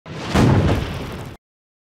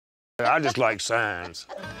I just like signs.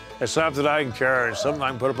 It's something I can carry, something I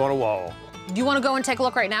can put up on a wall. Do you want to go and take a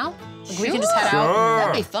look right now? Like, Sure. we can just head out.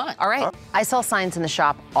 That'd be fun. All right. I sell signs in the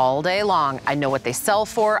shop all day long. I know what they sell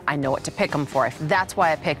for. I know what to pick them for. That's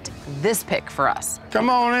why I picked this pick for us. Come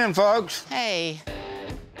on in, folks. Hey.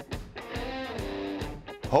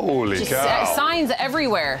 Holy Just cow. signs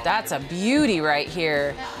everywhere. That's a beauty right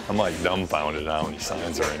here. I'm like dumbfounded how many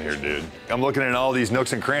signs are in here, dude. I'm looking at all these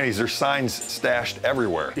nooks and crannies. There's signs stashed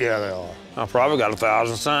everywhere. Yeah, they are. I've probably got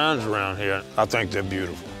 1,000 signs around here. I think they're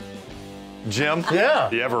beautiful. Jim? Yeah.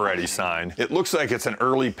 The Eveready sign. It looks like it's an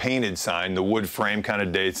early painted sign. The wood frame kind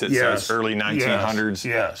of dates it. Yes. Says early 1900s.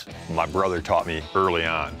 Yes. My brother taught me early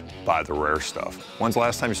on, buy the rare stuff. When's the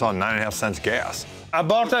last time you saw 9.5 cents gas? I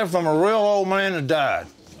bought that from a real old man that died.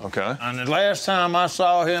 Okay. And the last time I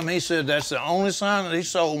saw him, he said that's the only sign that he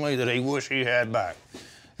sold me that he wished he had back.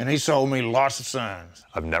 And he sold me lots of signs.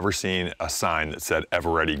 I've never seen a sign that said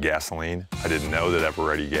Eveready Gasoline. I didn't know that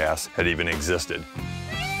Eveready Gas had even existed.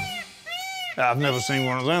 I've never seen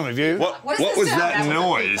one of them, have you? What was that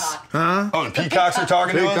noise? Huh? Oh, the peacocks are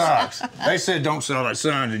talking to us? Peacocks. They said don't sell that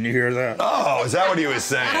sign, didn't you hear that? Oh, is that what he was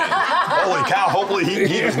saying? Holy cow, hopefully he can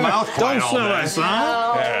keep his mouth quiet Don't all sell day. that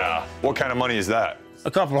sign. Yeah. What kind of money is that?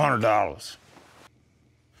 A couple $100.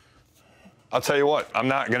 I'll tell you what, I'm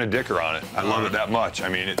not gonna dicker on it. I love it that much. I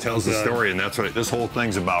mean, it tells the story, and that's what this whole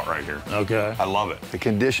thing's about right here. Okay. I love it. The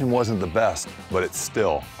condition wasn't the best, but it's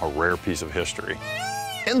still a rare piece of history.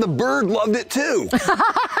 And the bird loved it too.